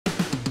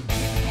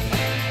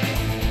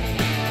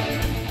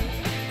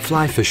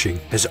Fly fishing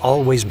has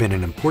always been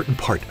an important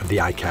part of the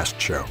ICAST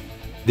show.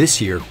 This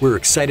year, we're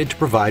excited to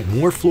provide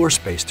more floor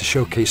space to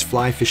showcase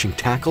fly fishing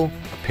tackle,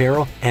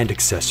 apparel, and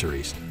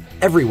accessories.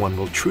 Everyone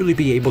will truly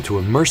be able to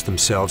immerse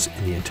themselves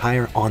in the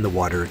entire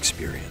on-the-water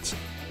experience.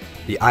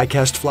 The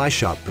ICAST Fly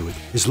Shop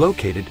booth is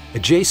located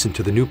adjacent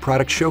to the new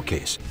product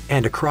showcase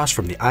and across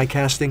from the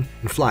ICASTing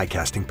and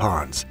FlyCASTing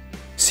ponds.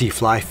 See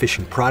fly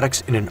fishing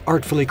products in an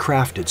artfully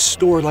crafted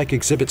store-like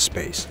exhibit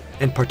space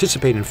and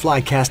participate in fly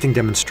casting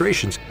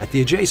demonstrations at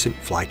the adjacent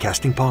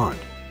FlyCASTing Pond.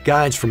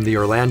 Guides from the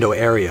Orlando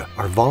area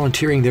are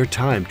volunteering their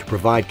time to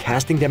provide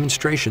casting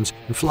demonstrations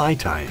and fly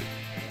tying.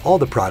 All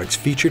the products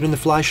featured in the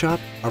Fly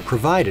Shop are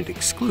provided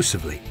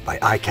exclusively by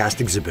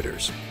ICAST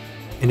exhibitors.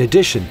 In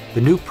addition,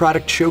 the new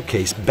product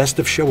showcase Best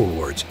of Show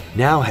Awards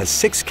now has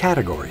 6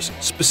 categories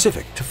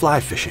specific to fly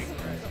fishing.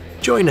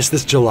 Join us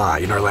this July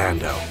in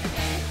Orlando.